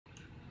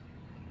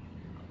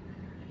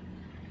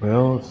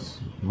Well, it's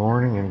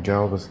morning in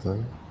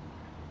Galveston.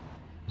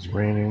 It's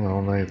raining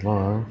all night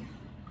long.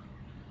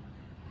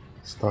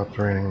 It stopped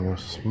raining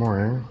this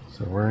morning,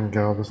 so we're in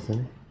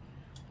Galveston.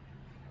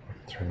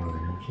 Turn on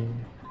the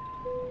engine.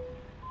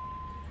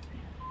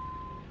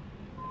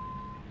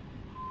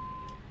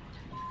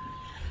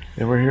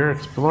 And we're here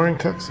exploring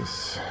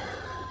Texas.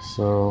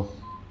 So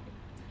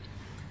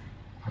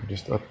I'm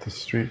just up the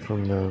street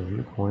from the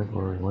viewpoint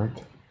where we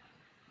went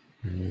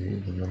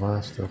in the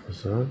last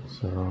episode.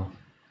 So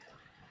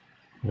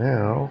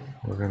now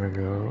we're gonna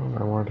go.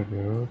 I want to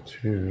go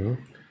to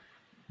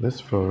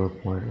this photo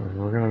point.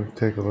 We're gonna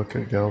take a look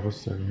at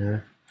Galveston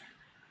here,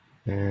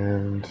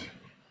 and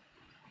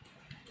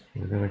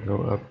we're gonna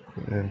go up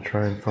and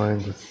try and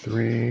find the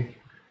three.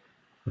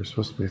 There's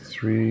supposed to be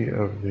three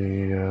of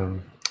the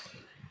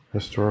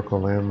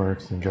historical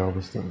landmarks in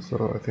Galveston.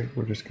 So I think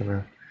we're just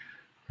gonna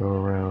go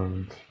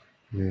around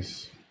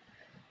these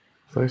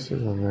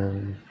places and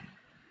then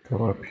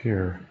go up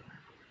here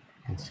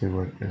and see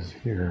what is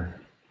here.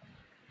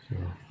 So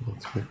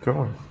let's get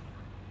going.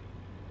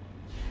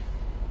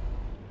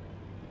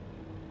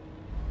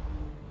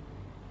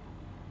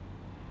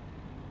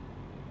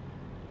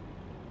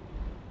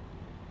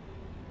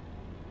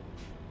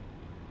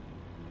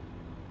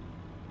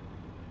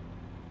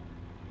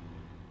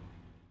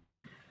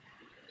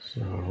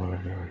 So I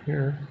want to go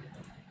here.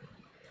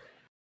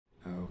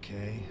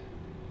 Okay,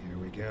 here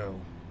we go.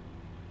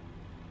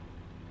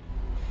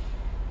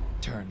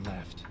 Turn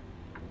left.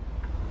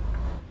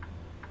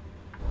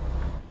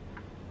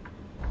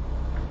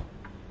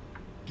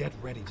 Get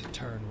ready to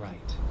turn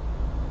right.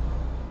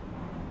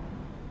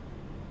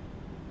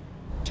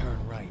 Turn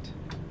right.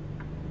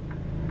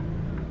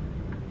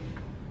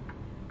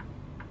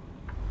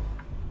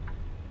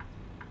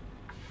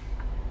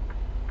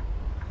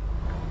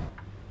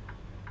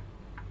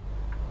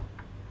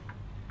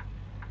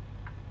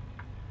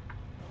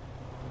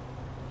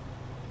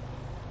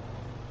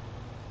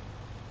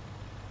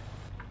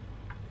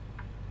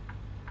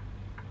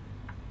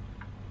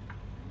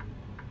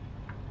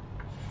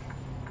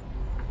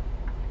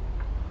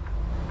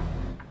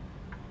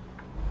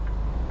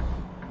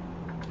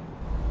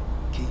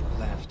 Keep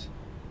left,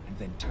 and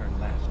then turn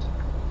left.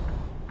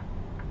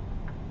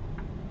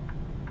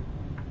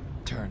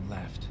 Turn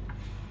left.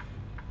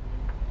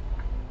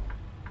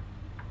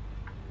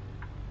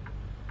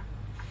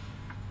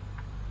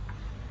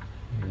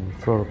 The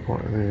photo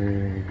point,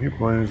 the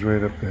viewpoint is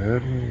right up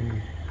ahead.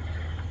 We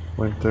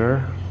went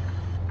there.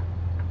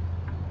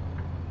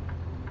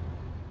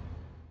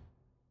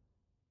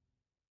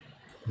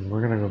 And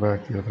we're gonna go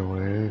back the other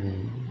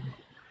way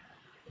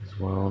as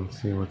well and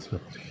see what's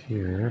up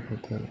here,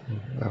 but then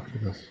after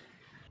this.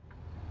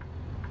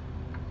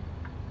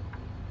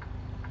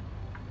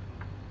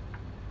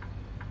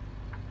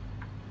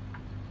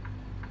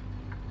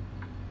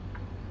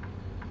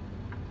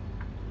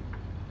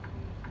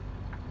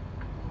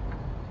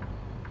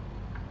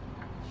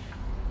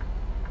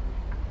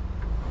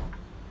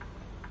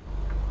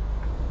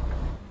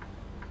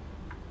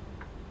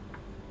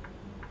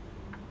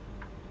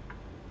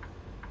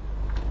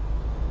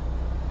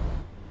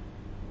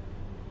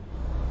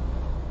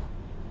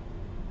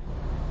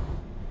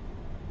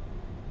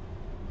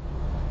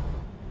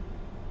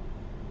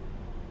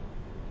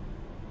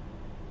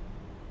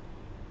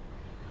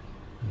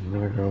 I'm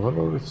gonna go a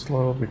little bit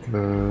slow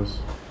because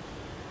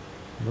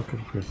I'm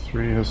looking for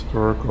three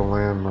historical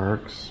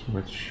landmarks,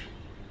 which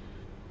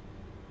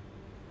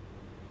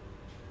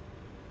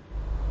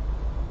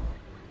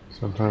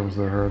sometimes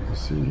they're hard to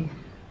see.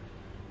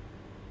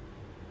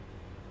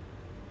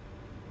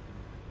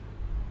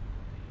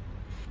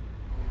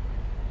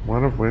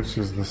 One of which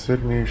is the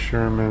Sidney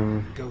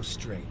Sherman Go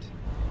straight.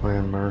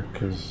 landmark,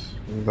 because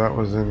that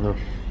was in the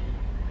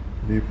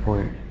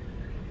viewpoint,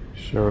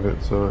 showed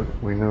it, so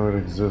we know it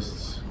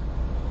exists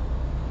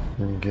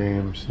in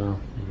game. So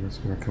I'm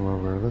just gonna come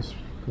over this.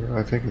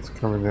 I think it's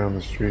coming down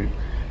the street.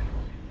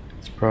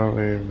 It's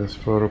probably this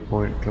photo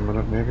point coming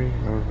up, maybe?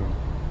 I don't know.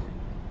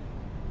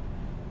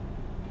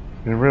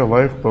 In real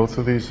life, both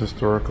of these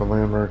historical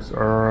landmarks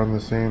are on the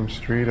same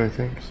street, I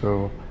think,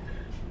 so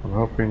I'm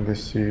hoping to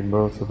see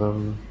both of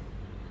them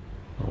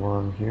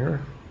along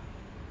here.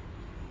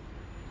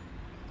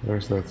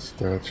 There's that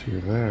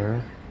statue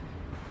there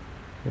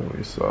that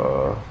we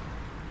saw.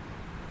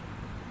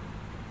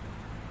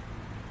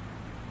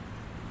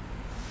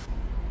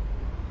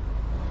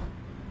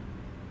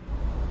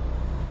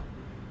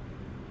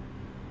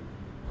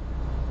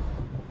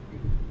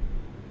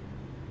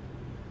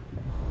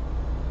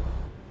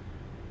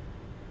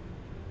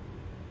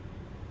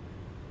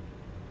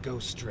 Go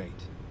straight.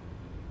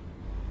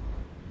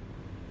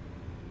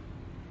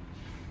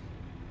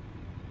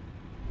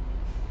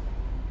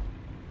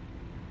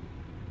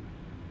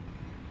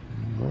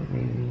 Let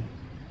me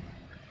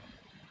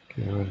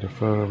get into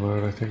photo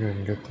mode. I think I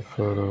can get the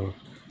photo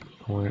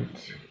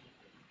point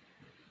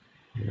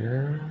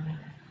here.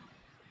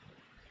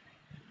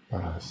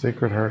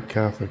 Sacred Heart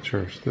Catholic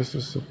Church. This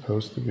is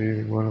supposed to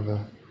be one of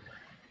the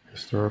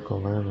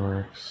historical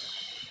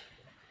landmarks.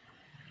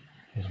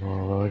 as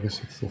well. Well, I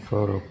guess it's the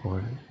photo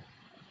point.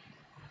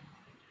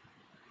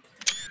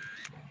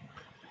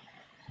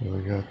 So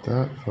we got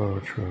that photo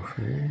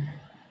trophy.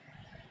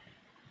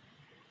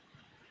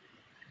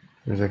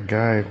 There's a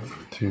guide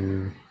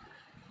to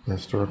the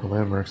historical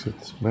landmarks. It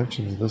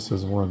mentions this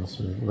as one.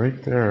 So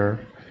right there,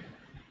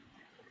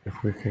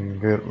 if we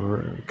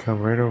can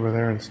come right over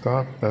there and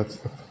stop, that's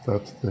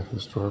the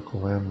historical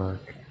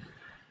landmark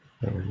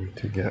that we need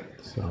to get.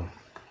 So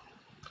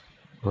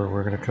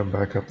we're going to come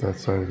back up that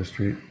side of the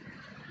street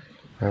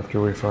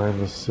after we find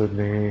the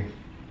Sydney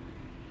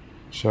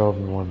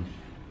Sheldon one.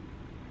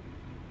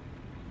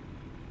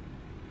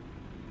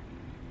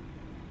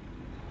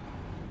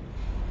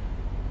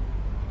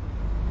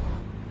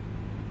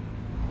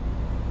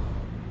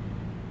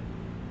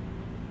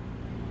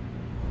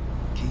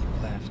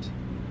 Keep left,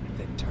 and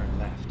then turn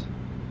left.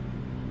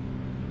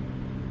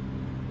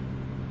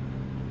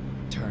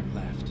 Turn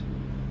left.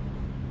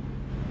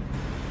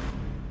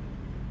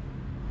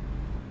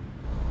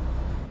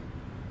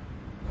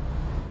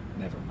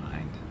 Never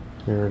mind.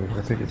 Here it is.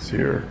 I think it's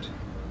here.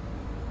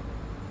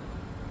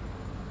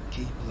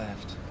 Keep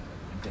left,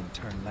 and then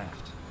turn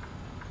left.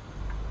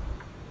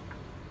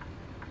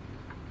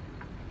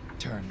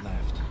 Turn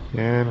left.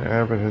 And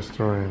avid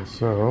historian.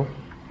 So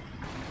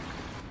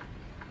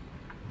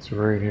it's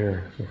right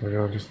here. So if I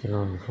go just there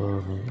on the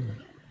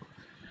phone,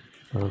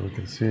 we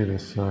can see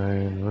this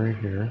sign right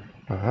here.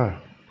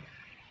 Aha!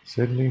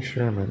 Sydney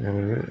Sherman,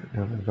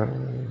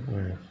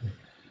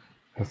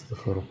 that's the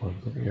photo point.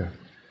 Yeah,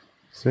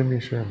 Sydney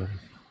Sherman.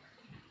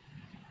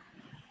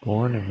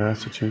 Born in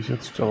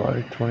Massachusetts,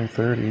 July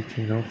 23rd,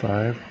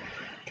 1805.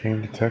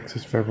 Came to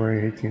Texas,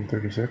 February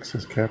 1836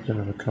 as captain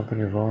of a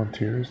company of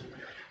volunteers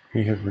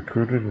he had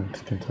recruited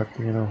into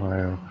Kentucky and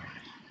Ohio.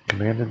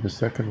 Commanded the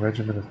 2nd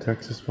Regiment of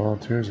Texas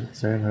Volunteers at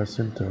San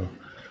Jacinto.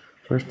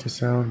 First to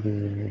sound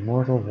the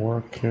immortal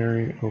war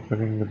carry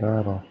opening the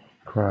battle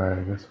cry.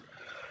 I guess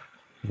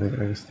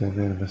they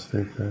made a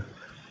mistake there.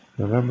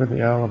 Remember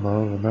the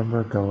Alamo,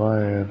 remember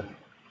Goliad.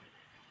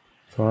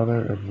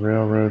 Father of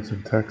railroads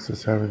in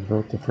Texas, having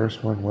built the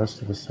first one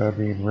west of the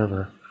Sabine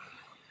River.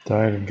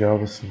 Died in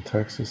Galveston,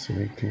 Texas in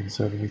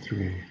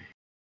 1873.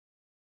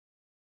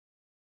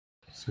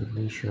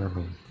 Sydney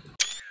Sherman.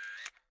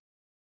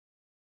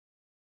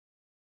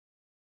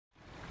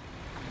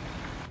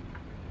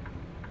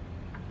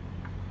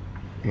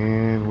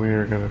 And we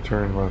are going to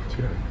turn left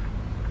here.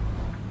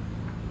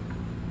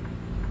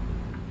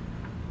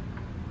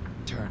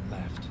 Turn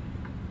left.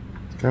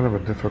 It's kind of a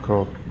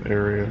difficult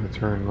area to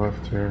turn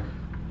left here.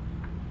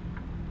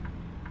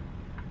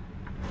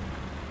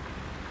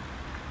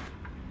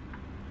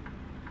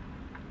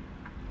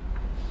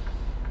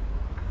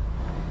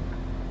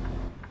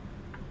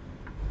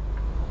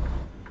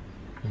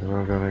 And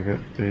we're going to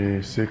get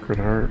the Sacred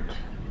Heart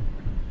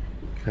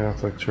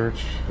Catholic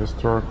Church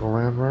historical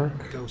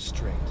landmark. Go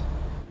straight.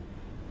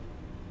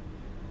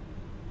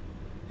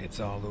 It's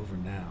all over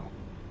now.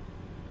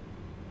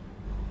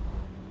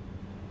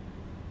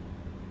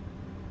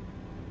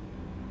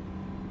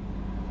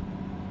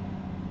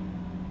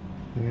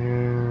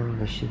 And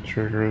this should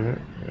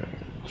trigger the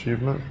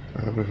achievement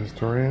of a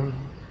historian.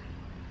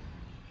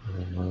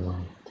 And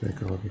we'll take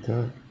a look at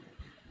that.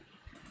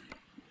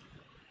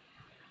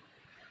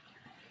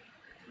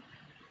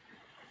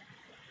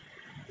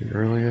 The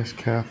earliest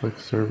Catholic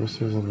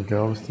services in the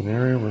Galveston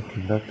area were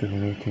conducted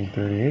in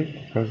 1838.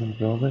 The present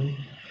building,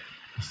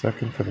 the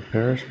second for the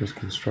parish, was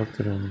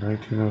constructed in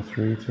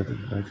 1903 to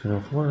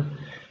 1904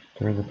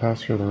 during the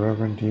pastorate of the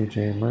Reverend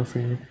D.J.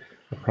 Murphy,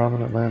 a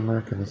prominent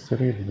landmark in the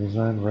city. The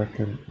design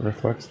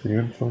reflects the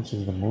influences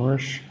of the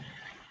Moorish,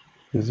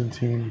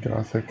 Byzantine,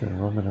 Gothic, and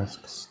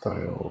Romanesque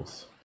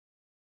styles.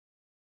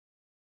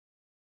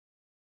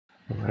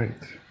 All right.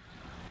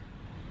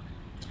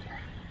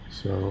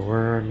 So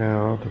where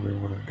now do we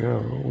want to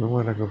go? We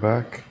want to go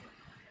back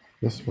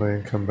this way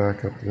and come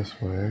back up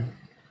this way.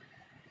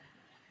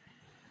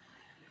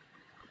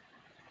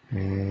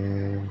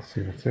 And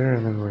see what's there,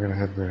 and then we're going to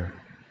head there.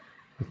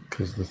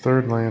 Because the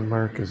third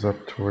landmark is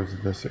up towards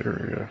this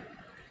area.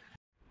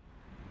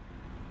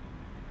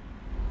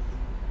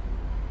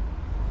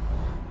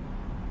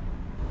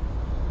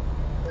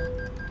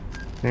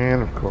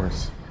 And of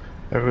course,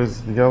 it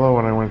was yellow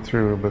when I went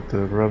through, but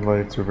the red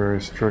lights are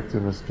very strict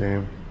in this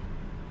game.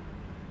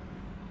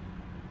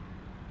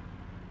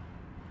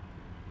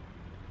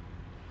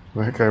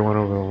 That guy went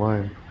over the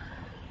line.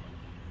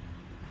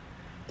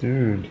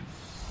 Dude.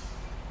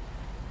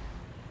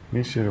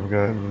 He should have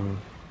gotten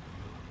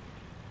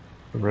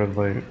the red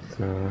light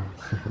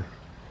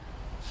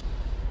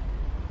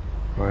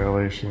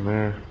violation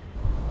there.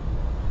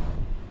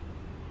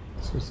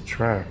 This is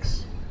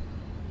tracks.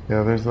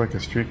 Yeah, there's like a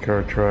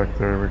streetcar track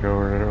there. We go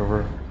right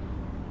over.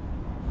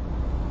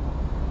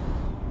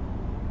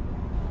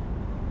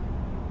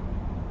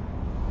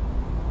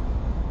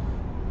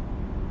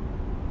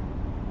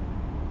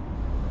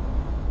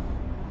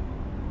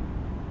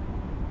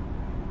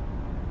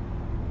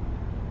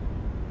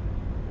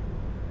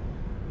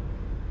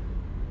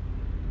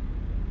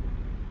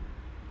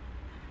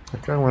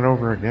 That guy went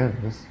over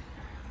again.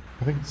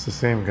 I think it's the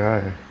same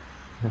guy.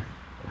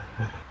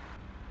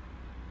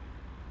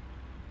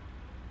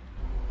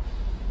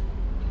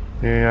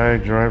 The AI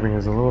driving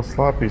is a little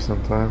sloppy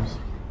sometimes.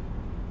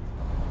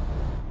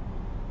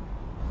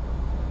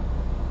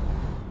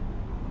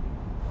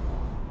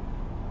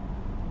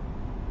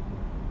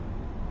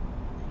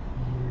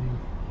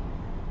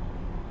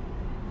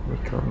 We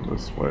come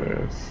this way,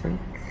 I think.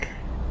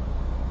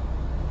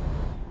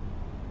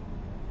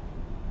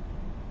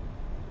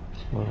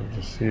 Just wanted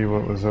to see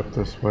what was up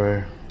this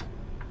way.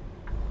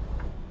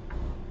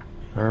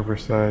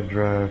 Harborside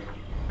Drive.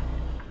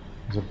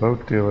 There's a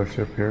boat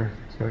dealership here.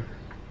 Looks like.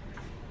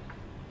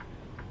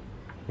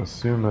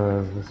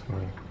 Asuma is this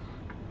way.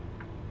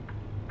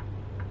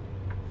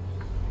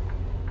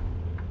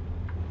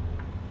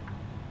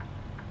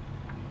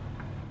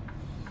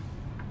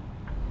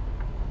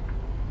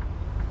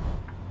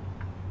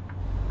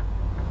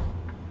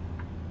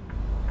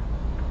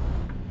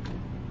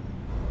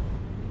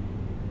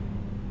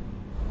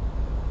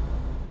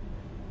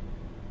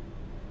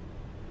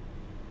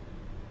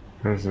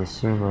 There's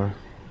Asuma.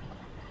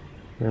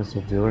 There's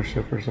a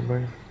dealership or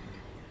something. I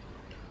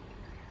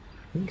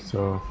think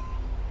so.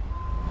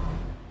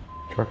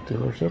 Truck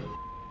dealership.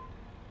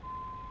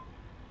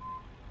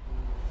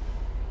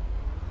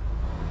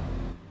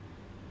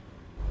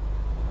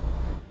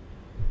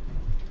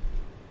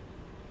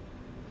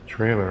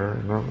 Trailer.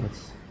 No,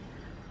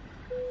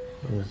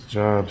 there's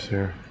jobs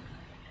here.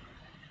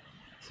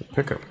 It's a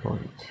pickup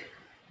point.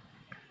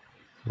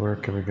 Where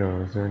can we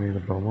go? Is there any to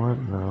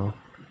Beaumont? No.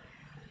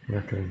 We're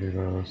not going to do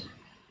those.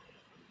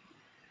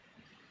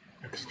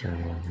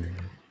 External view.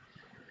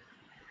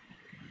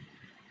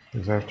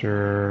 Because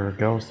after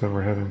Galveston,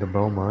 we're heading to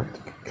Beaumont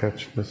to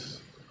catch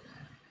this.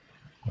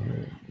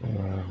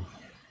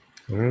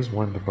 There is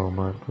one to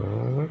Beaumont,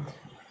 but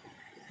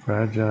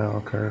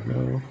fragile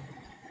cargo.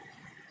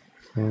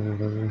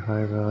 Standard other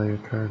high value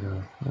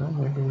cargo. Well,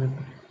 maybe we'll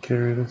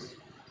carry this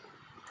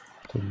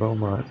to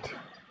Beaumont.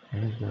 I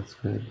think that's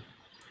good.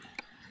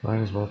 Might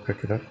as well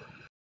pick it up.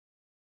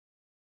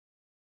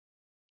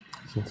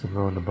 Since I'm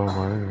going to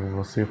Beaumont, and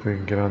we'll see if we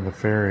can get on the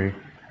ferry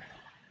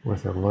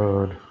with a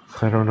load.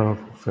 I don't know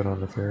if we'll fit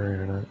on the ferry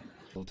or not.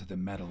 Pull to the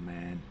metal,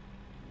 man.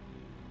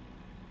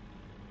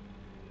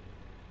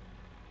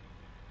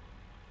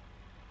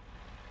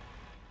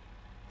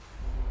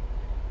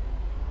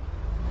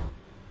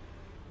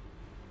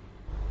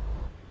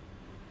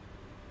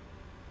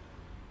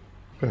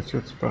 Bet you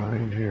it's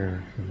behind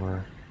here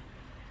somewhere.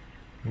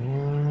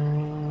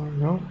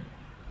 No.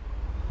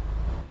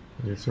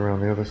 Maybe it's around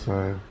the other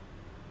side.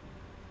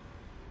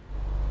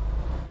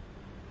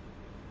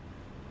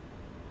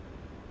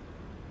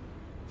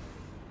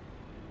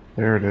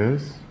 There it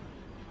is.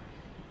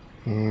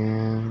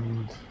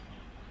 And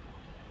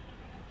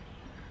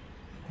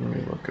let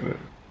me look at it.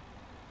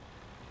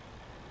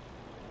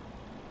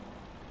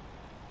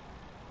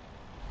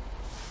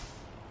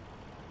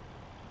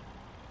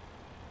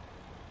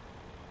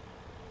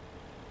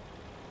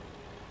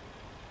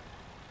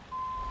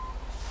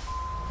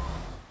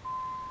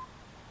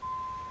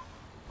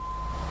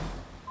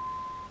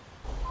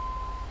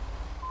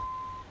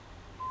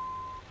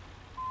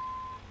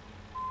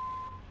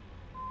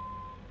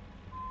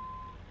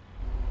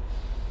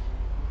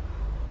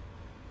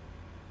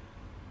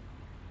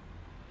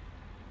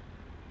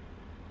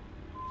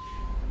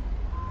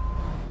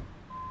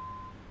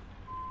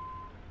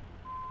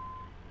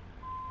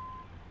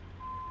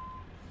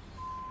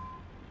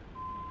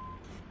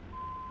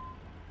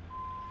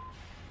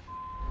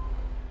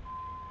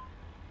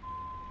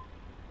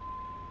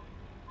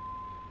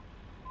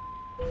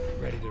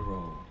 Ready to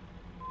roll.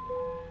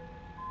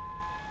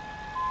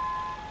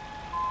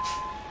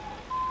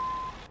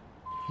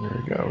 There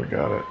we go, we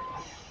got it.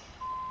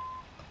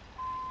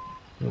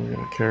 We're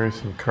gonna carry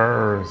some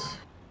cars.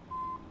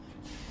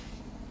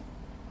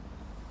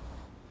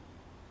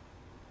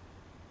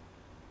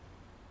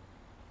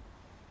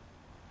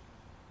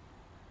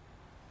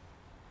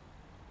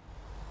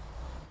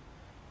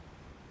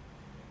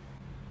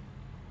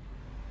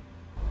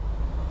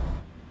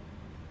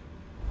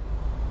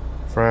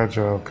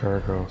 Fragile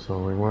cargo, so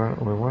we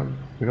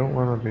don't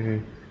want to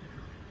be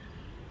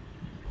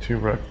too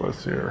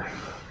reckless here.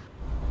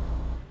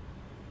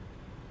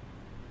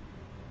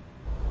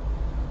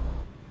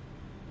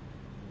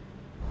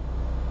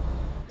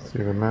 See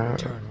the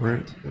map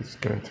route? It's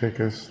going to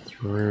take us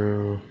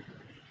through,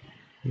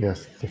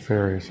 yes, the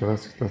ferry. So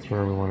that's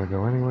where we want to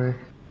go anyway.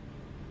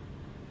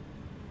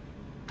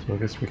 So I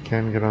guess we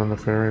can get on the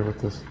ferry with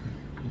this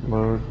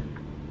load.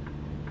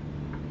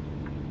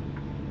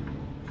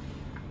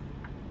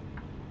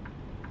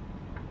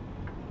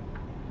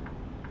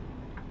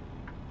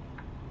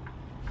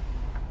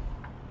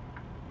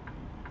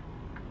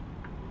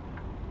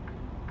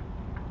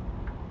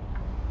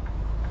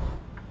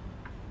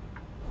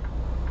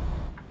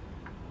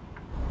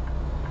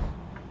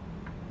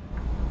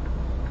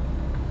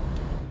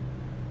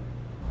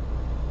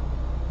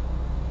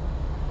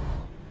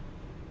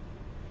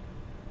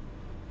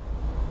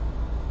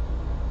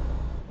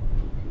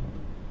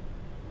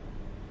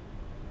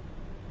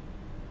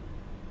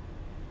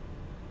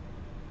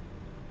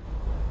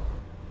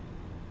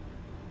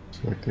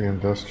 like the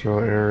industrial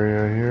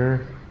area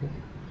here.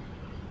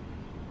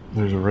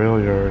 There's a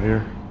rail yard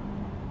here.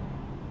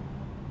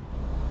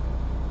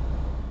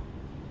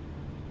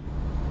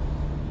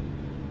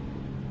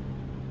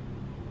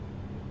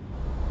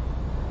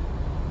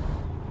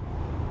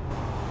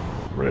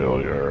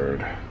 Rail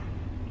yard.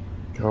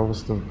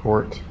 Galveston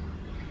port.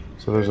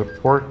 So there's a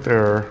port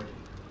there.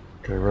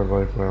 Okay, red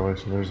light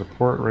violation. There's a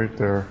port right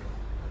there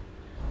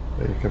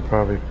that you can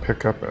probably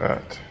pick up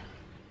at.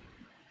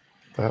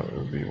 That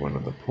would be one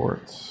of the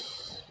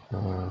ports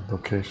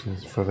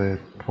locations for the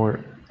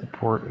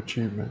port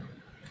achievement.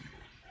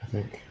 I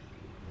think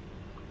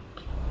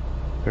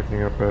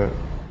picking up at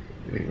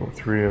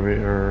 3 of 8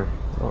 or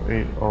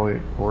all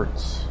 8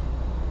 ports.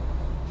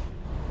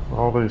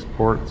 All these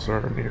ports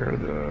are near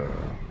the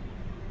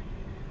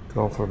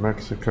Gulf of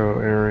Mexico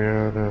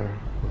area of the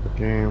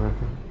game, I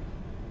think.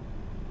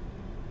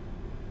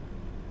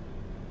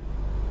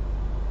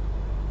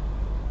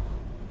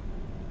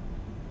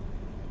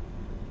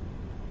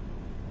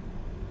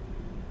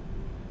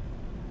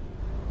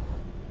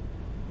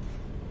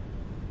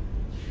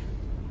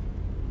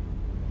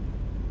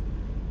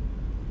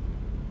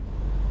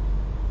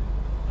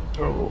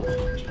 Oh,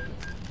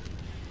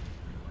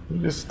 you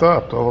just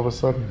stopped all of a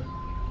sudden.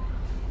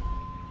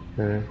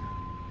 Okay.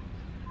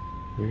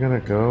 You gonna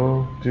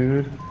go,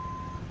 dude?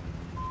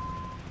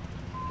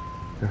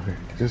 Okay,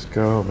 just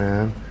go,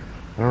 man.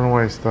 I don't know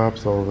why he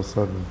stops all of a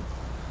sudden.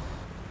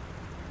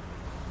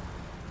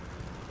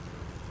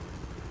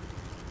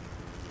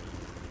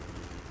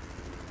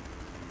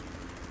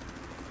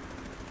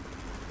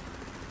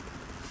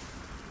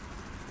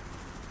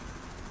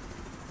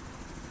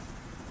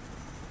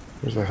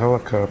 There's a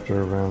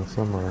helicopter around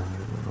somewhere.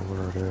 I don't know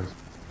where it is.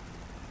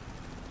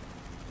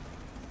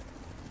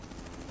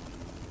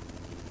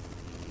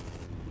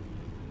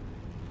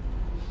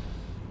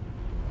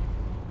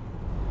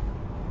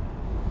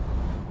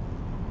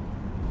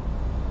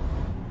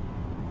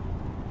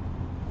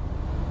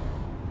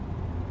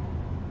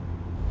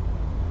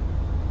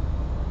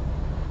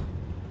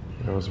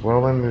 I was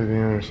well into the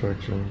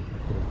intersection.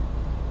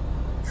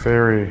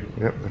 Ferry.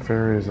 Yep, the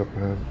ferry is up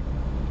ahead.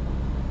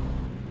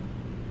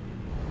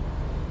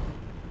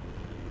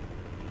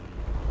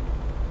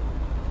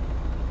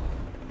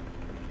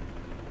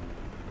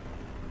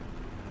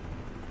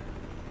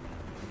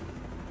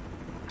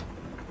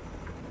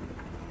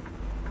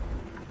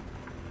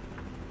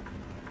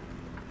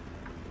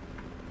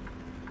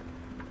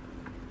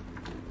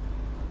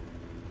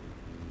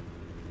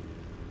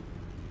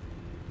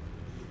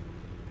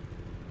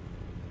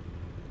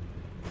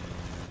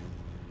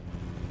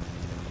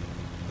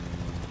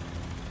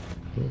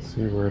 Let's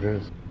see where it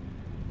is.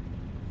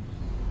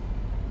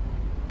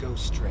 Go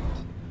straight.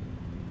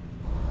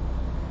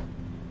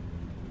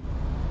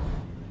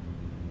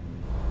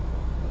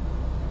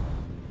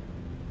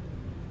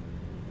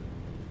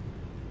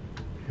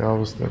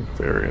 Galveston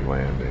ferry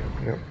landing.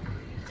 Yep,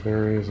 the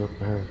ferry is up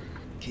ahead.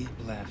 Keep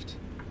left,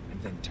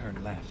 and then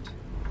turn left.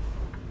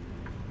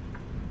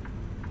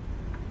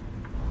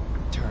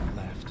 Turn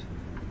left.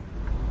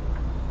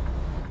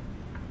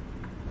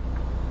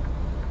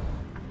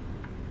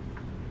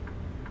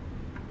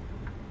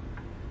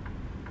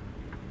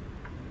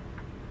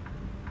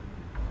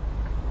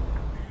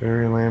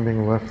 Ferry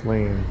landing left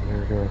lane. There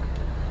we go.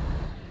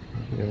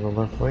 In the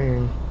left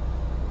lane.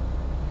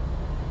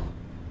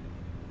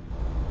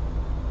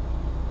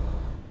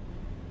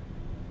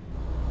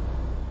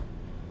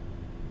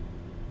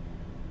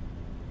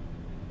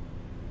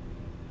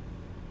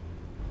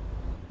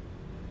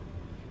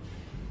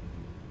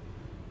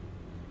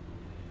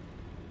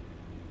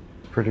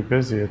 Pretty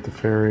busy at the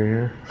ferry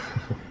here.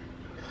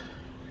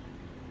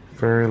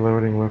 Ferry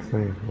loading left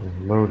lane.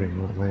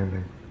 Loading, not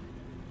landing.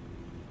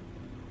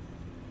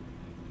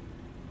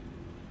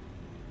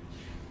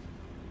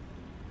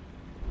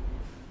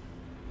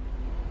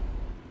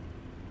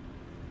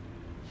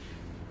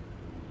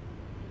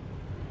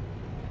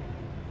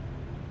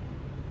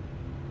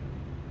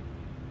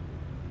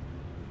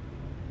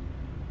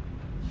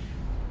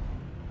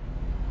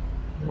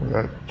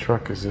 That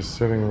truck is just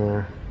sitting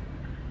there.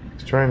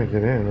 He's trying to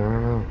get in. I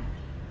don't know.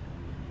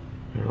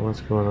 I don't know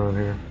what's going on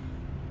here.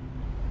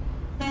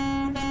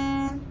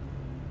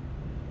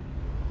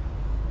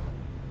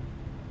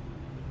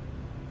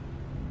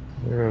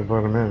 Maybe I'd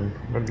let him in.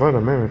 I'd let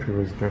him in if he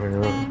was getting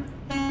up.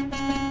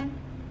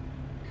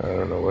 I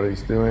don't know what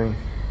he's doing.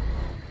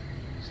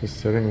 He's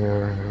just sitting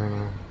there. I don't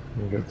know.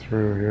 Let me get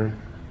through here.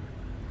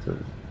 It's a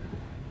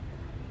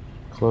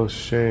close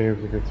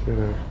shave to get through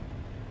there.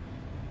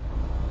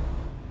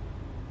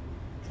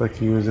 It's like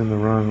he was in the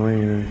wrong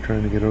lane and he's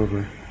trying to get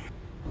over.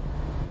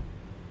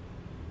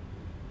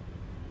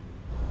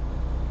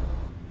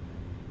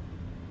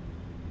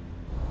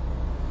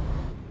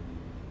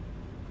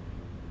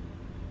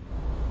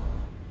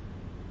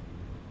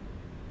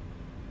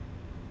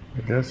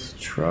 I guess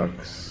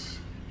trucks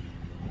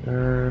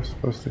are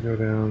supposed to go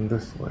down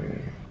this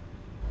lane.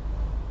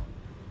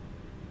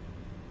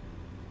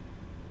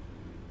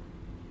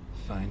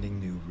 Finding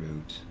new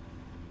route.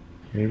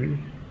 Maybe?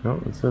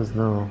 Nope, it says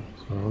no.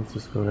 So let's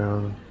just go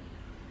down.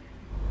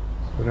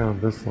 Let's go down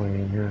this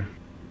lane here.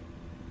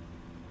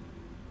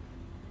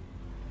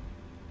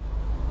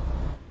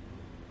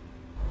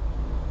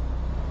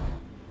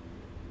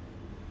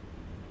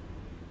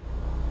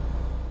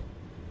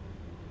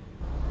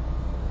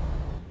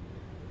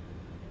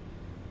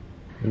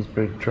 These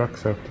big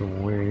trucks have to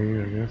wait,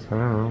 I guess. I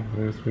don't know.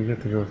 I guess we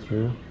get to go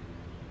through.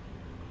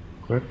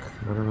 Click.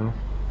 I don't know.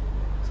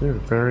 See, the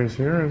ferry's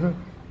here, is it?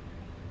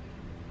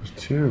 There's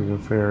two of the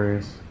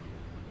ferries.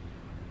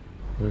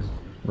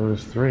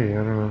 There's three. I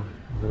don't know.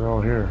 They're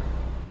all here.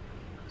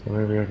 So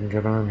maybe I can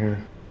get on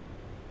here.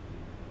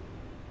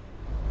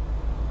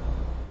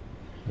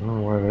 I don't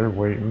know why they're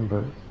waiting,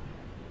 but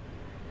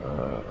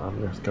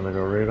I'm just gonna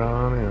go right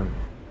on in.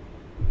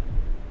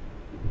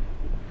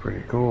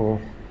 Pretty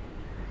cool.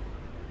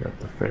 Got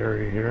the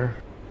ferry here.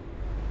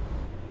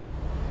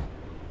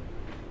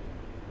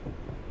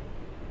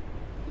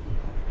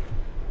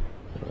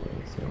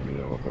 It's gonna be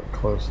a little bit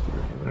close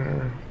through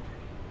there.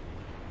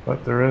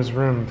 But there is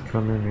room to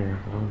come in here.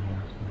 Oh,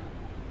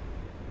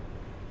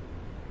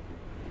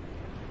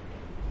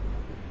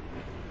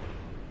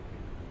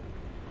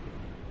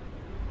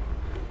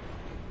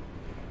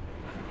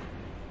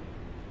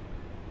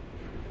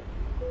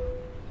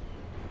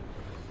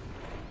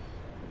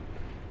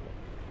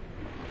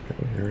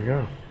 okay, here we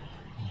go.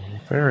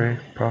 Ferry,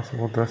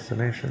 possible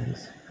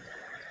destinations.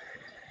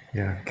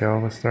 Yeah,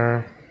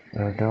 Galveston,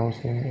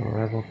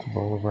 arrival to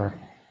Boulevard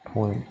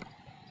Point.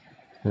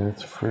 And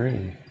it's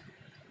free.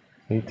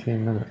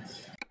 18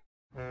 minutes.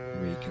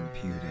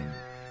 Recomputing.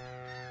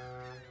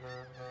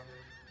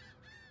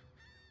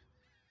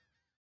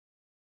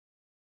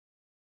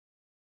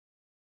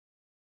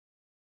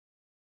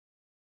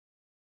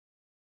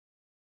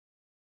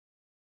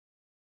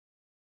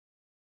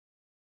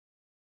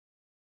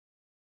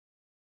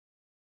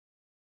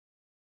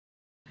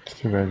 It's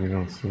too bad you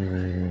don't see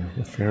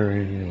the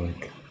ferry,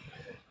 like,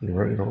 you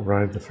don't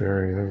ride the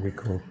ferry. That would be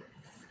cool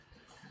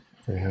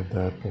if they had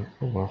that, but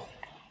oh well.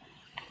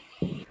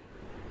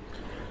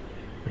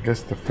 I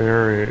guess the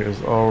ferry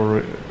is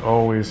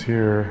always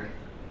here,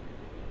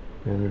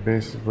 and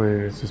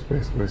it's just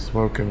basically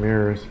smoke and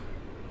mirrors.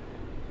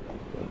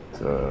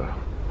 But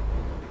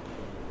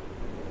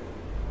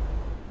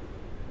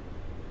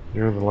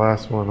you're the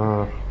last one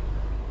off.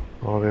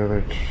 All the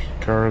other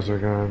cars are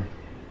gone.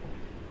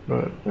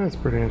 But that's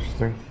pretty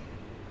interesting.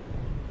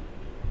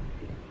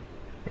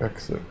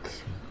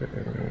 Exit. Okay,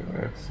 we're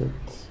gonna exit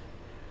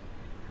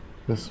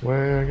this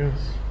way, I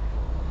guess.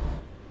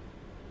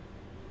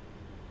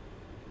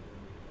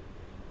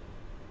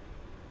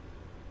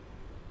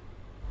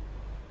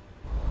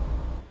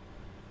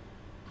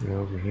 Yeah,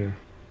 over here.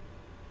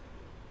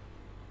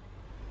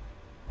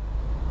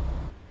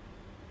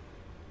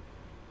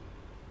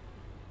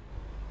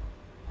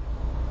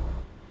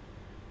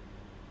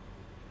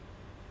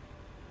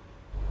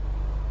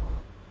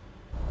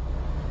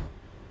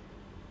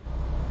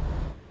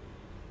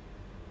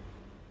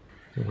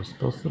 It was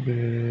supposed to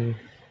be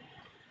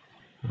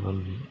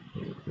on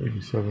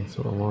 87,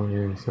 so along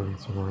 87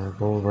 somewhere,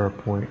 Boulevard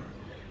Point,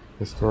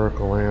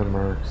 historical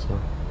landmark, so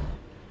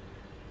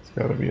it's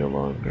got to be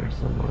along there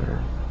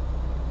somewhere.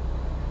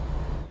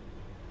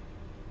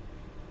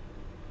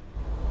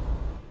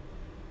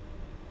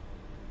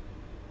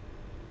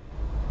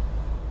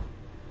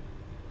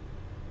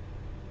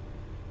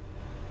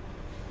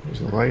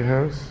 There's a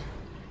lighthouse.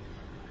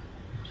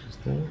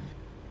 Interesting.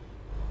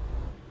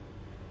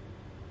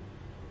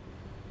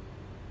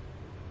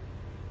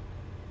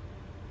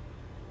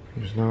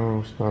 There's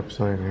no stop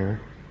sign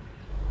here.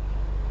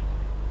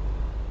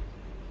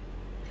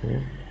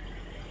 Okay.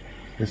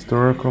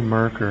 Historical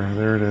marker,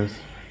 there it is.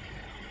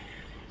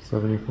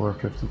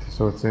 7452,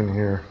 so it's in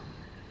here.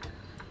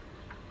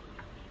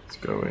 Let's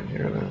go in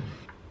here then.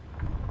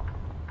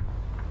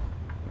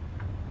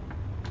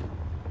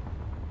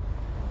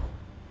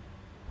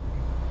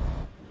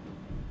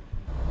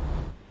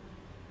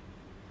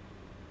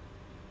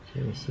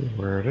 Okay, let's see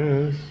where it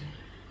is.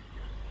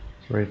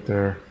 It's right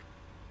there.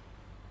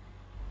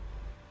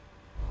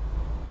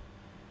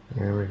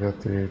 And we got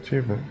the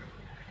achievement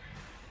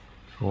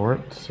for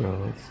it, so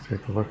let's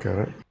take a look at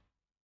it.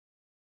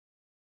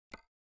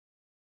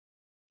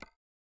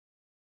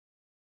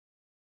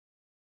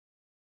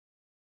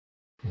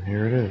 And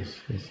here it is.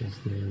 This is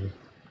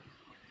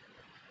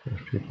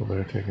there's people that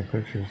are taking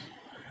pictures.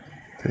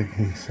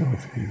 Taking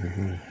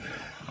selfies.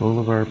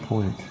 Boulevard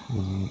Point.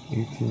 In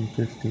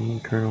 1815,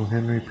 Colonel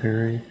Henry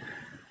Perry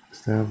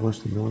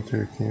established a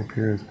military camp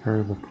here as part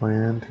of the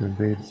plan to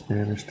invade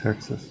Spanish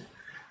Texas.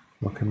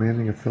 While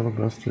commanding a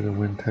filibuster to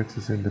win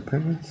Texas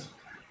independence,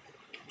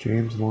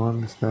 James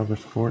Long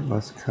established Fort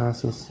Las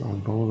Casas on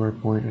Boulevard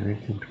Point in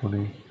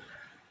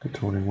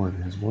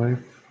 1820-21. His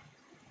wife,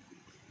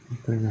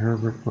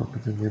 Herbert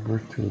Wilkinson, gave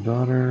birth to a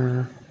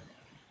daughter,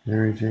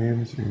 Mary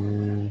James,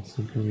 in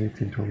something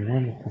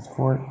 1821 at this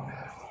fort.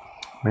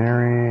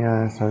 Mary,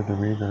 it's hard to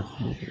read, that's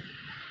the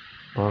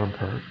bottom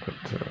part, but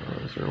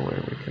is there a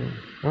way we can...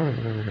 Oh,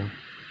 there we go.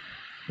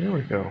 There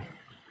we go.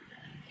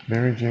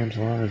 Mary James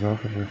Long is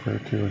often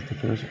referred to as the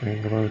first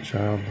Anglo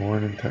child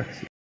born in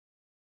Texas.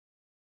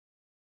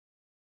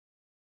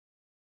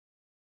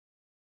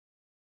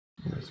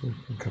 So we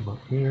can come up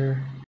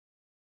here.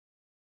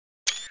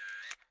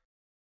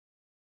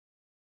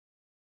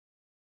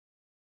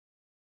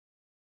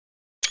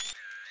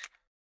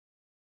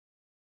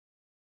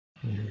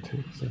 And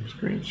take some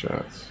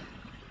screenshots.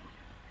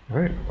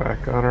 Alright,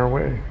 back on our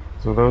way.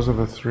 So those are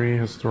the 3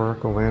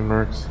 historical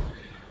landmarks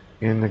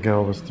in the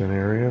Galveston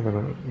area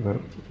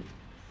that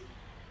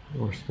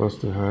we're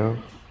supposed to have.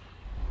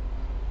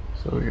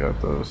 So we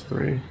got those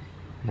 3.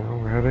 Now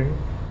we're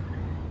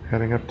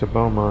heading up to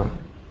Beaumont.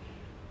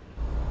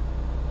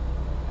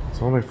 It's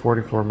only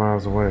 44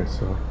 miles away,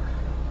 so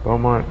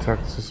Beaumont,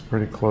 Texas is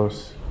pretty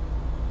close.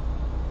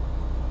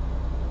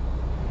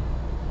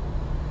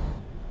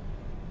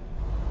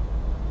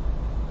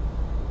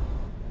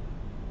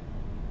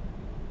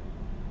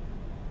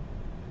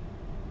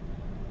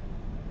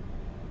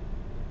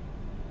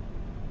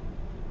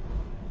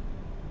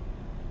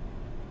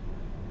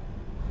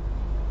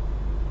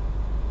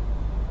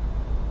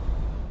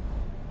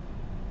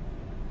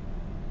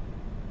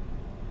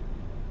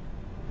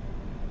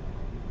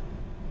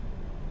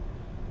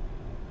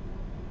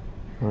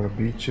 A lot of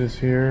beaches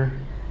here.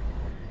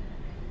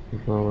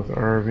 People with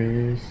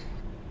RVs.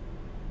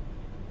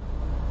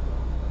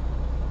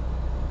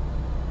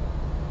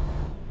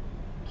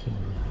 Some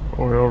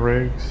oil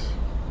rigs.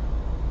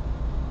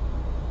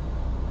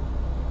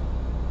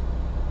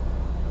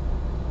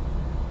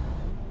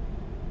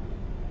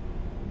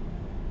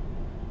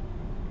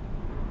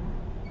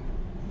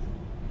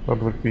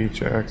 Public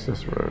beach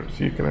access roads.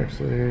 You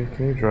can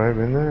you drive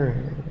in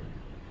there?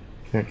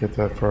 Can't get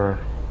that far.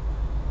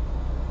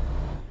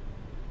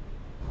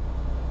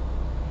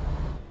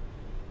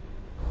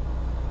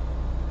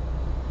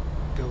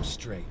 Go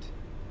straight.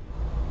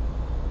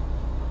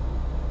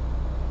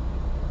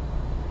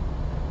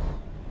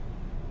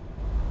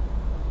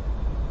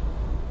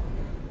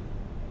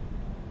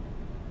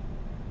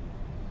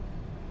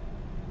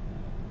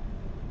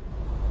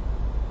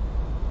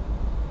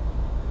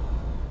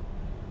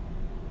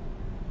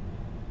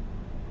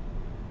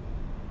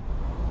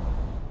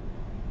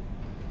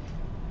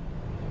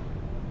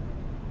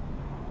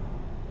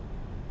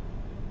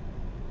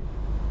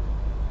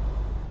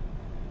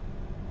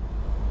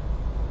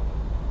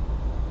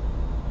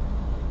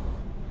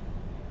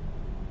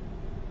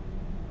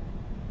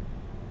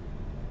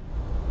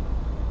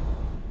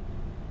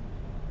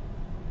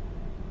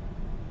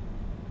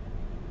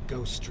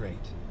 Go straight.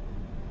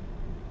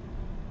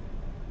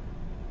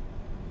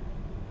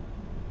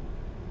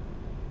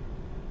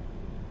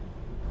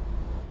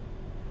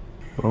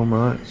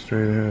 Beaumont,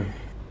 straight ahead.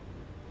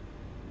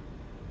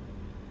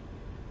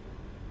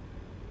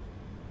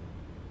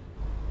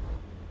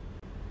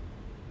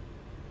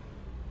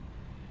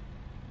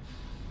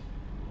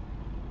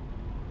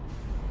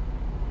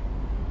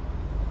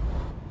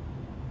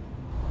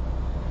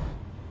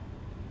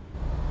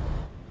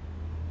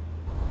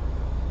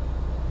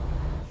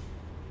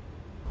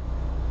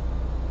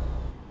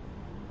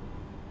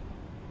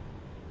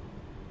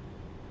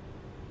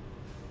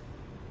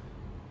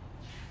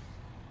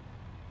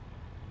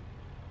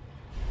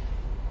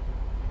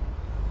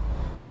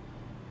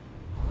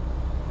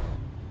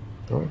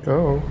 Don't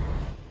go.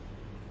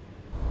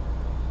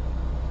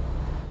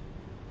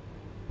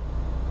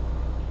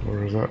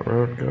 Where does that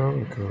road go?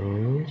 It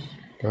goes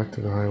back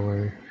to the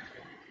highway.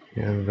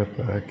 We ended up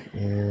back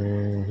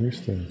in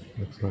Houston.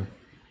 Looks like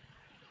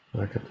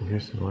back up to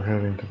Houston. We're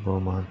heading to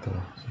Beaumont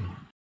though. So.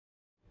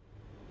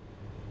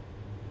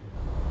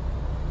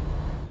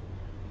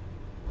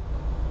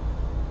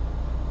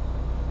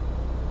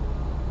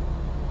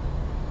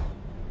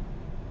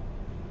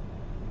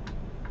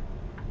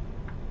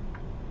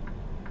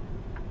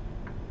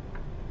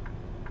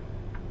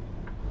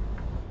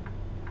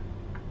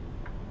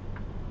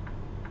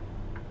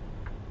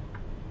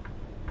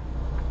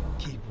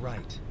 Keep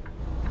right,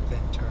 and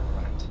then turn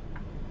right.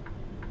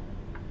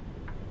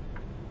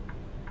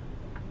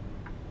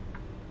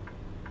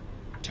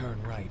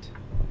 Turn right.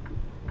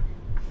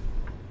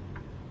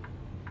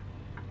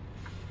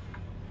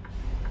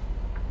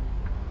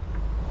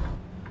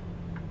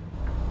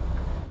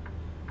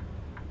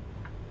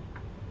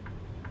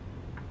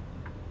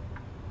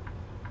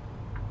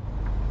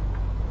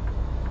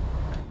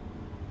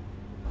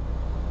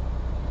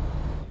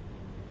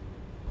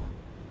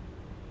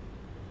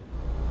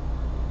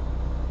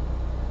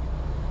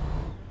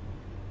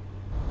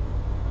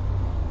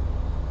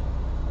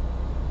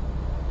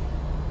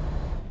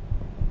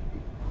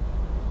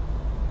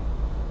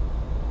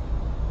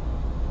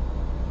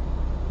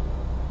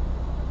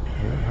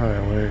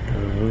 Highway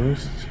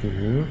goes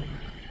to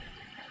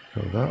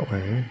go that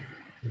way.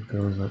 It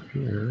goes up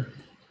here.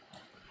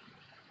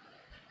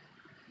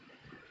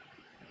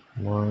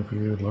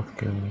 Longview,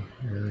 Lufkin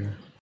area.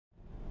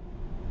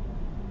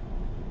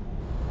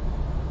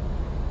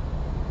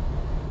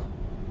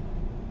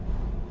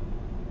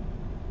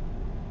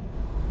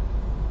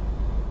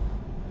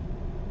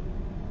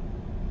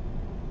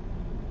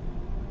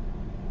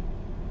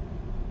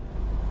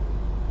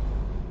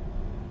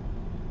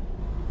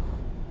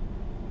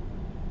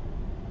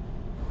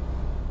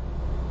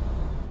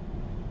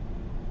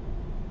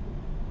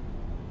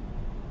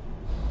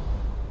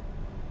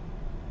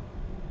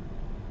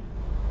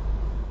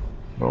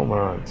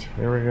 Beaumont.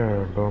 Here we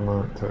go,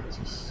 Beaumont,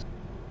 Texas.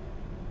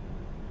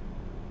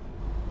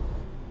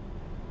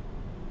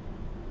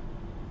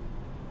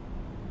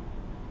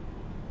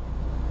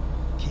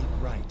 Keep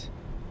right,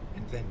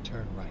 and then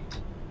turn right.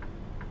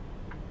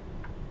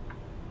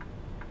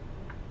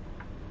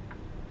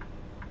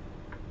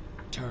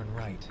 Turn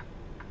right.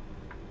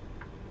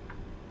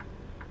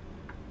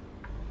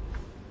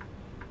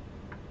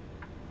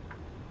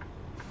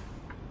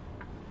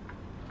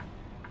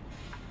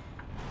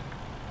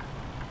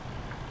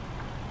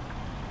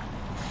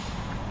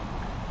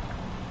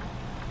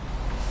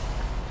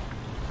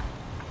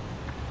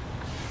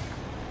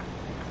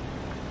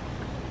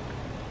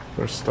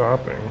 They're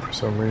stopping for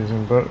some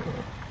reason, but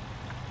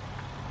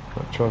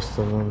not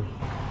trusting them.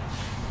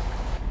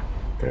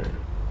 Okay.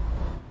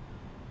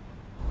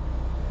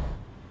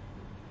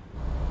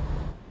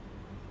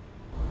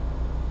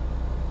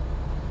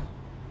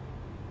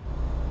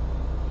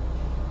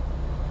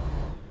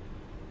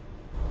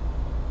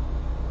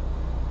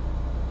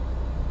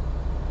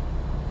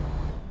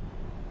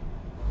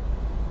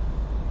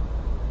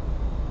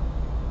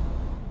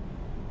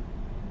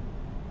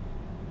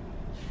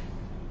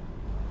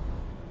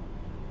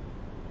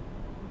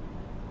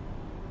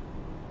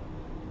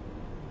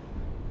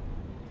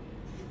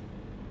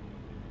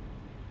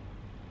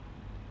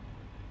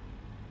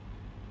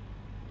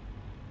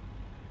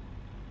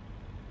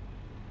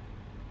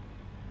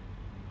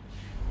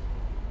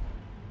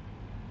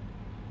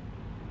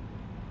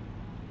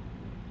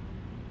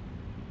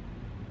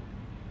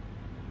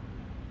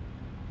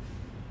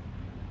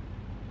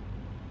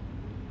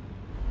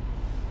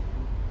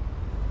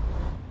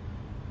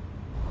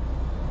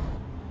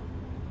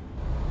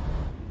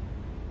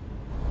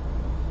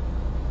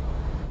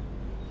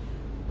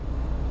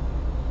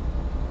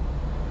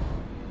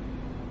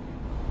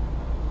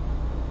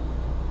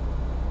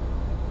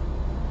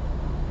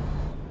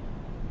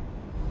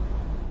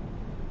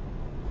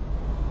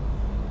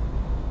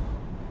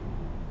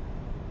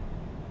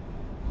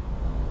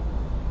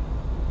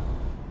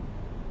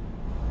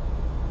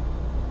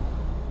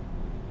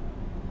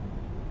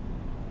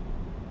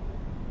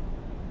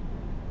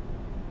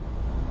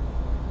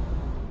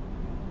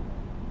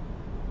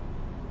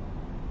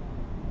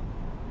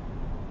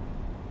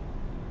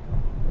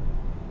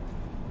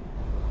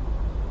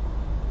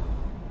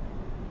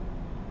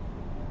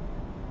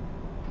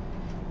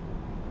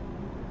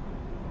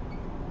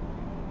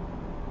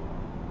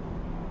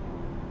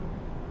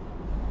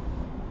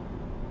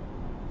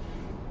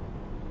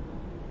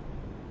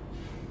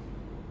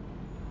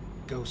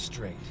 Go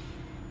straight.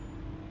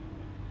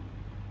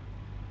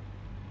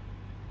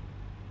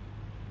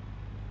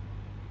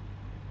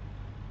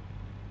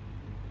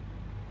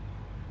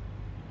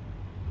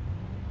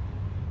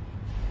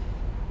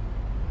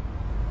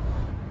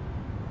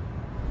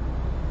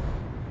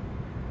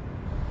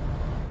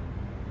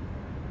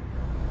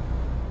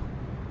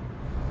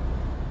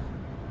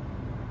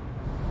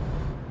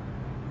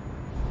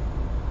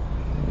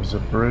 There's a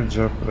bridge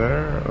up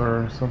there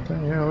or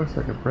something. Yeah, it looks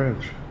like a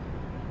bridge.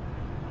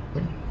 I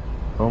think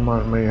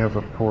Beaumont may have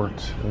a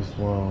port as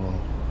well.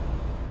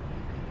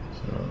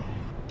 So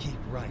Keep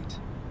right,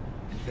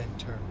 and then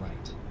turn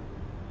right.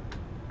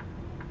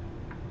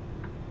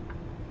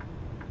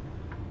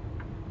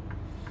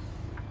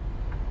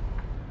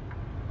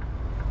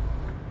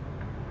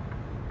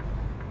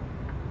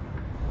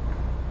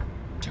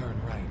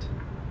 Turn right.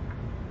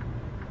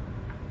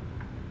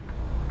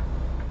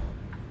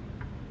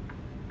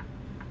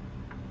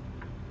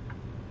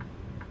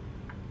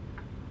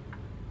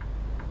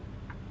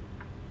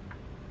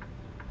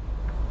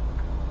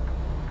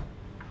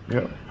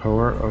 yep,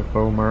 port of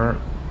Beaumont.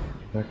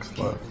 Next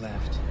Keep left.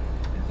 left,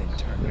 and then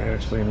turn We right.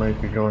 actually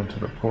might be going to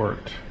the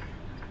port,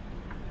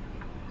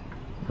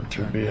 which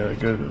would be a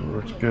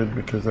good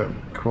because that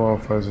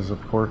qualifies as a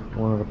port,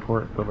 one of the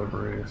port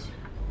deliveries.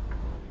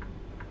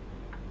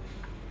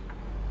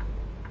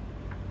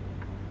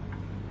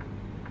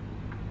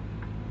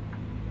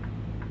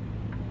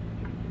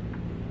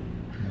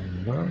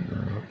 And that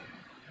route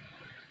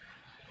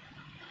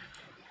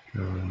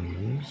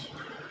goes.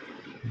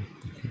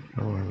 Keep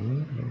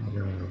going. I'm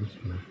gonna go this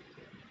way.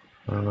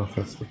 I don't know if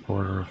that's the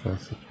port or if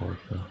that's the port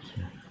though.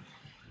 So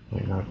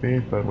might not be,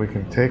 but we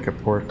can take a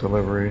port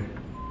delivery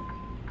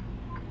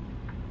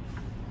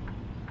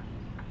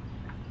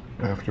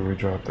after we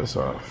drop this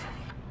off.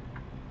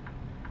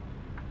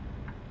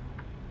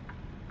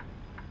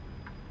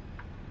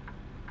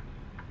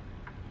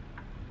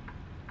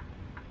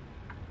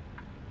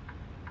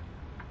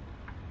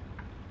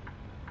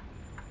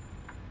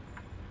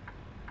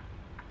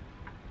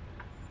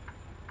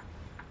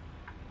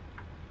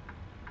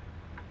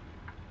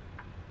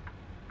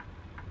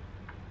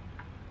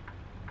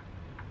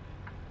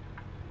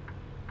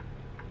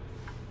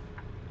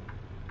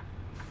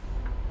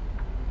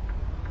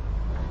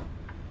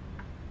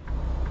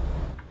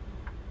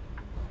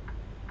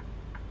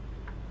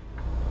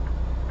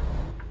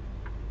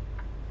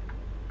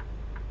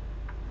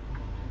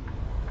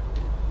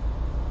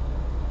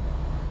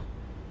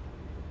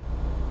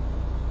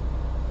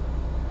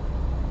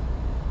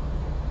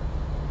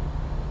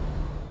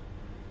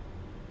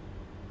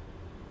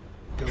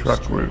 Go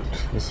Truck straight.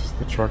 route. This is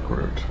the truck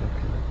route. Okay,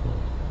 cool.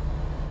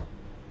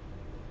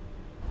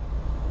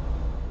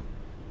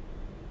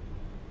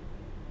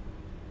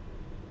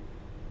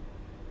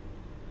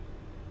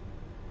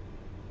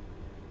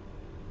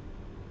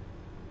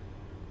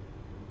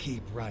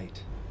 Keep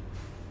right.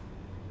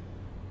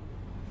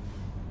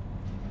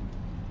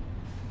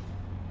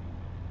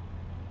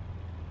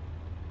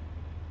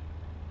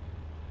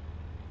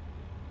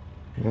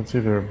 That's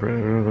either a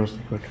bridge or those,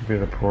 that could be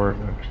the port,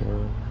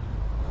 actually.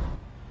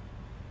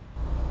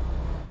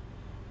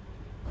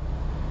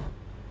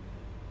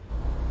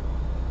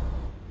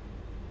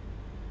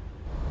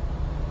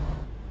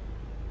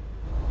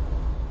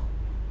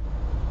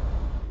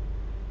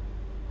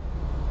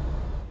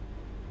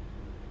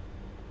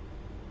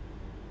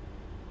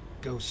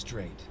 Go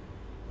straight.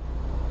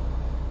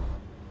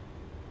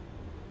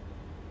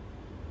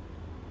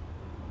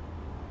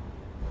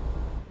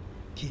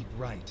 Keep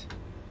right,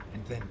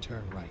 and then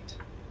turn right.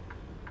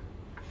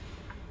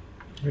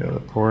 Yeah, the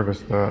port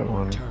is that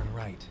one. Turn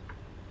right.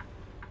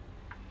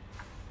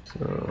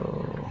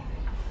 So,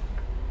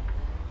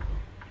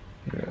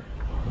 yeah,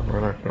 we're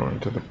not going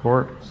to the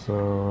port,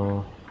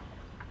 so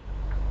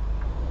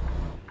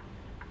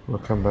we'll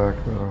come back.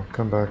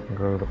 Come back and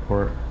go to the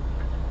port.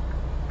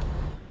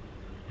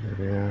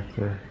 Maybe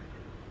after.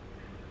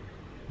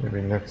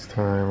 Maybe next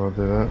time we'll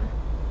do that.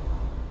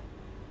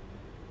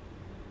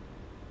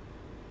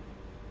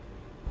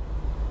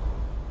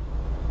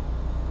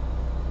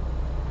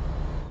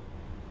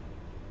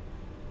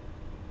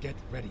 Get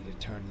ready to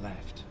turn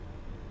left.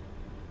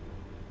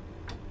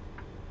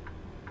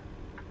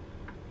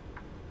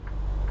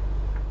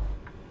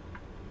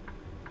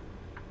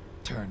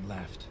 Turn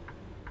left.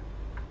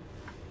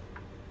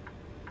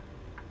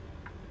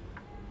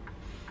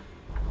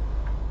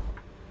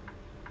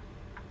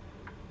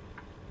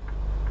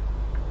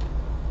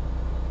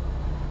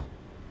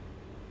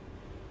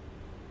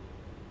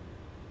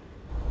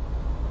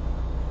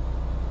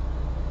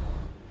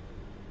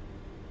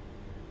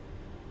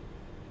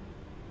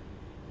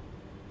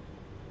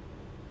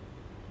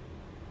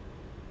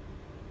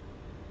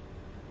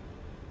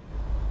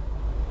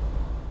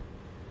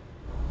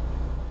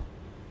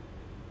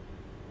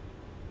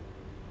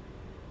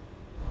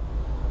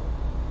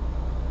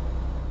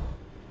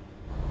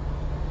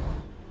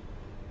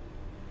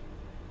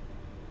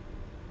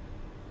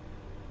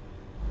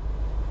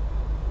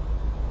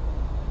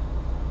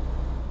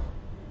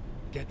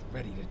 Get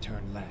ready to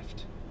turn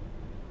left.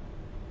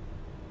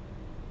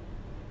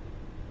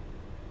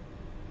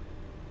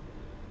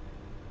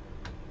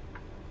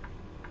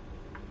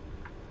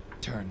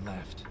 Turn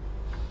left.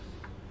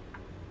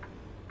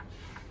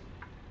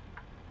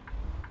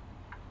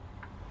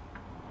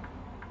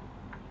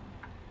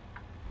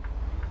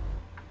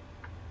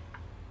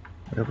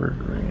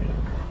 Evergreen.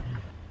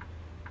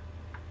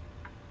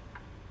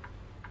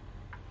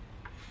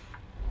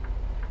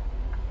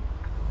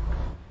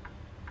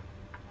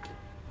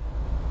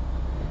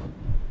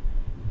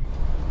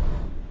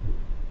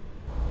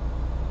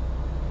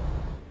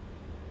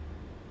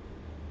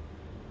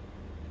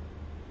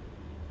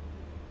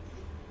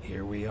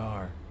 Here we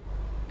are.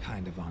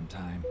 Kind of on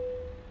time.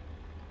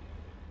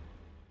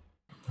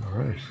 All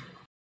right.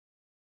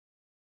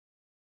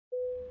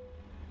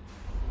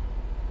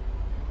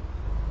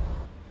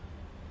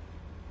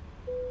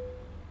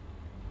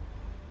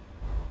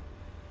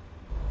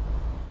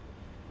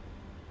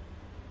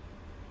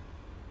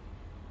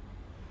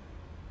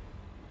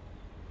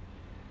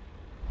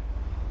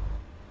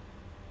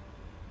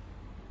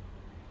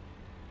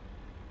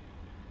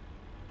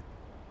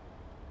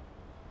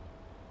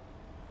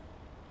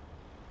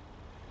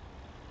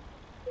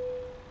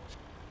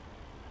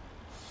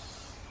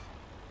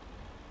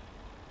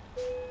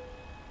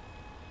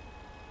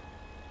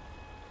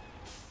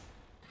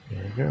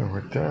 There we go,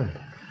 we're done.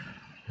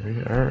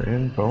 We are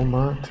in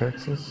Beaumont,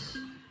 Texas.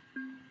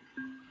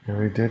 And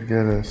we did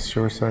get a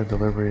shoreside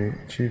delivery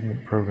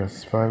achievement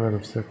progress, 5 out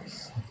of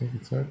 6, I think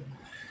it said.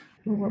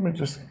 Well, let me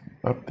just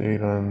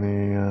update on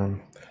the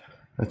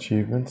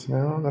achievements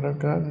now that I've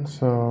gotten.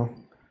 So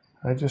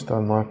I just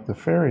unlocked the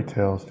Fairy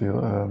Tales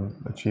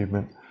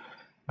achievement.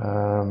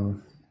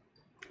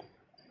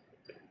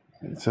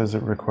 It says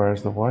it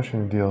requires the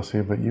Washington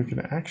DLC, but you can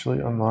actually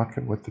unlock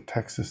it with the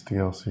Texas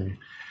DLC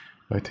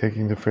by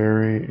taking the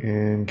ferry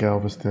in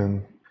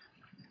Galveston,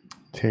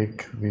 get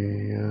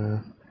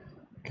the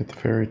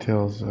Fairy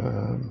Tales,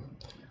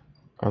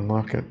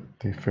 unlock it,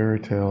 the Fairy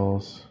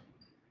Tales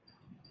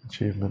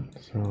achievement.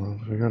 So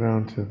if we go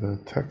down to the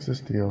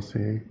Texas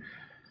DLC,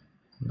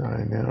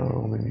 I now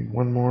only need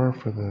one more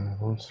for the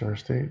Lone Star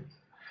State,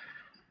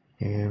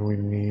 and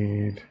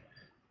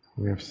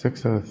we have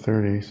 6 out of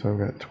 30, so I've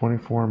got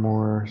 24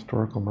 more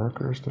historical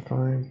markers to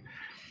find,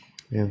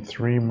 and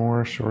 3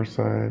 more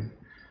shoreside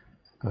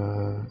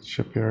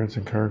shipyards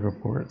and cargo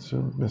ports,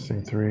 so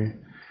missing 3,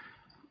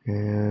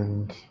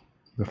 and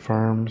the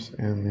farms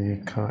and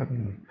the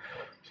cotton.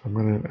 So I'm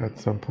going to at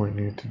some point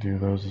need to do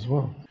those as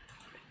well.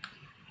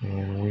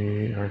 And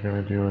we are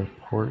going to do a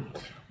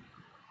port.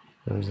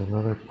 There's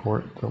another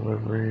port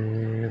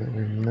delivery that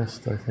we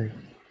missed, I think.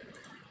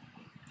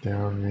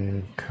 down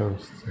the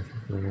coast. I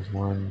think there was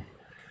one.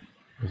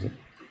 Was it?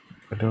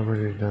 I'd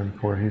already done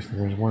Port Houston.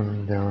 There's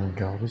one down in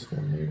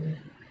Galveston, maybe.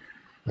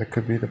 That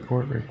could be the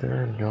port right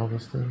there in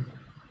Galveston.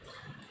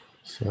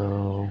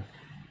 So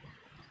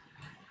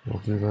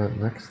we'll do that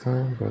next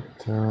time.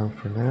 But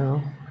for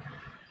now,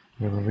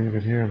 I'm going to leave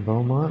it here in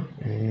Beaumont.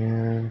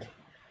 And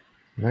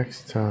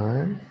next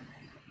time,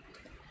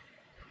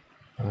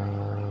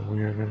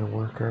 we are going to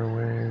work our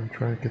way and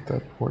try to get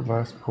that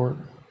last port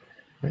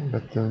thing.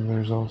 But then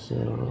there's also,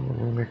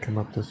 we may come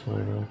up this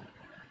way though.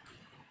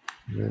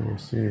 Then we'll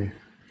see.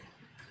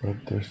 But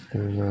there's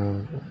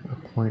a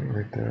point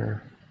right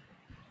there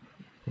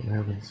that I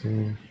haven't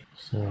seen.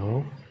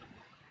 So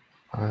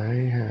I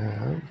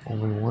have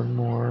only one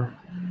more.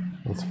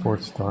 That's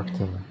Fort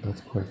Stockton.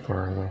 That's quite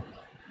far though.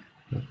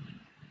 But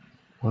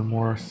one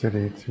more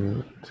city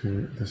to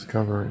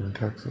discover in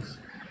Texas.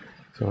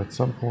 So at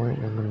some point,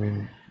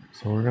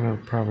 so we're gonna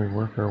probably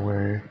work our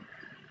way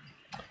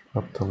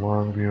up to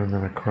Longview and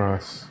then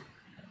across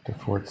to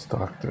Fort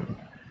Stockton.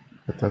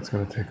 But that's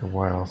gonna take a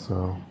while.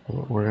 So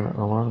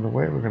along the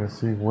way, we're gonna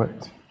see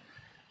what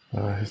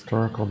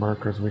historical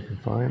markers we can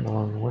find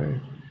along the way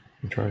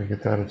and try to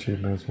get that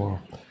achievement as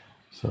well.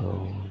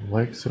 So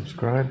like,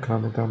 subscribe,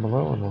 comment down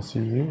below, and I'll see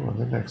you on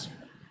the next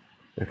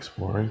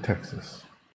Exploring Texas.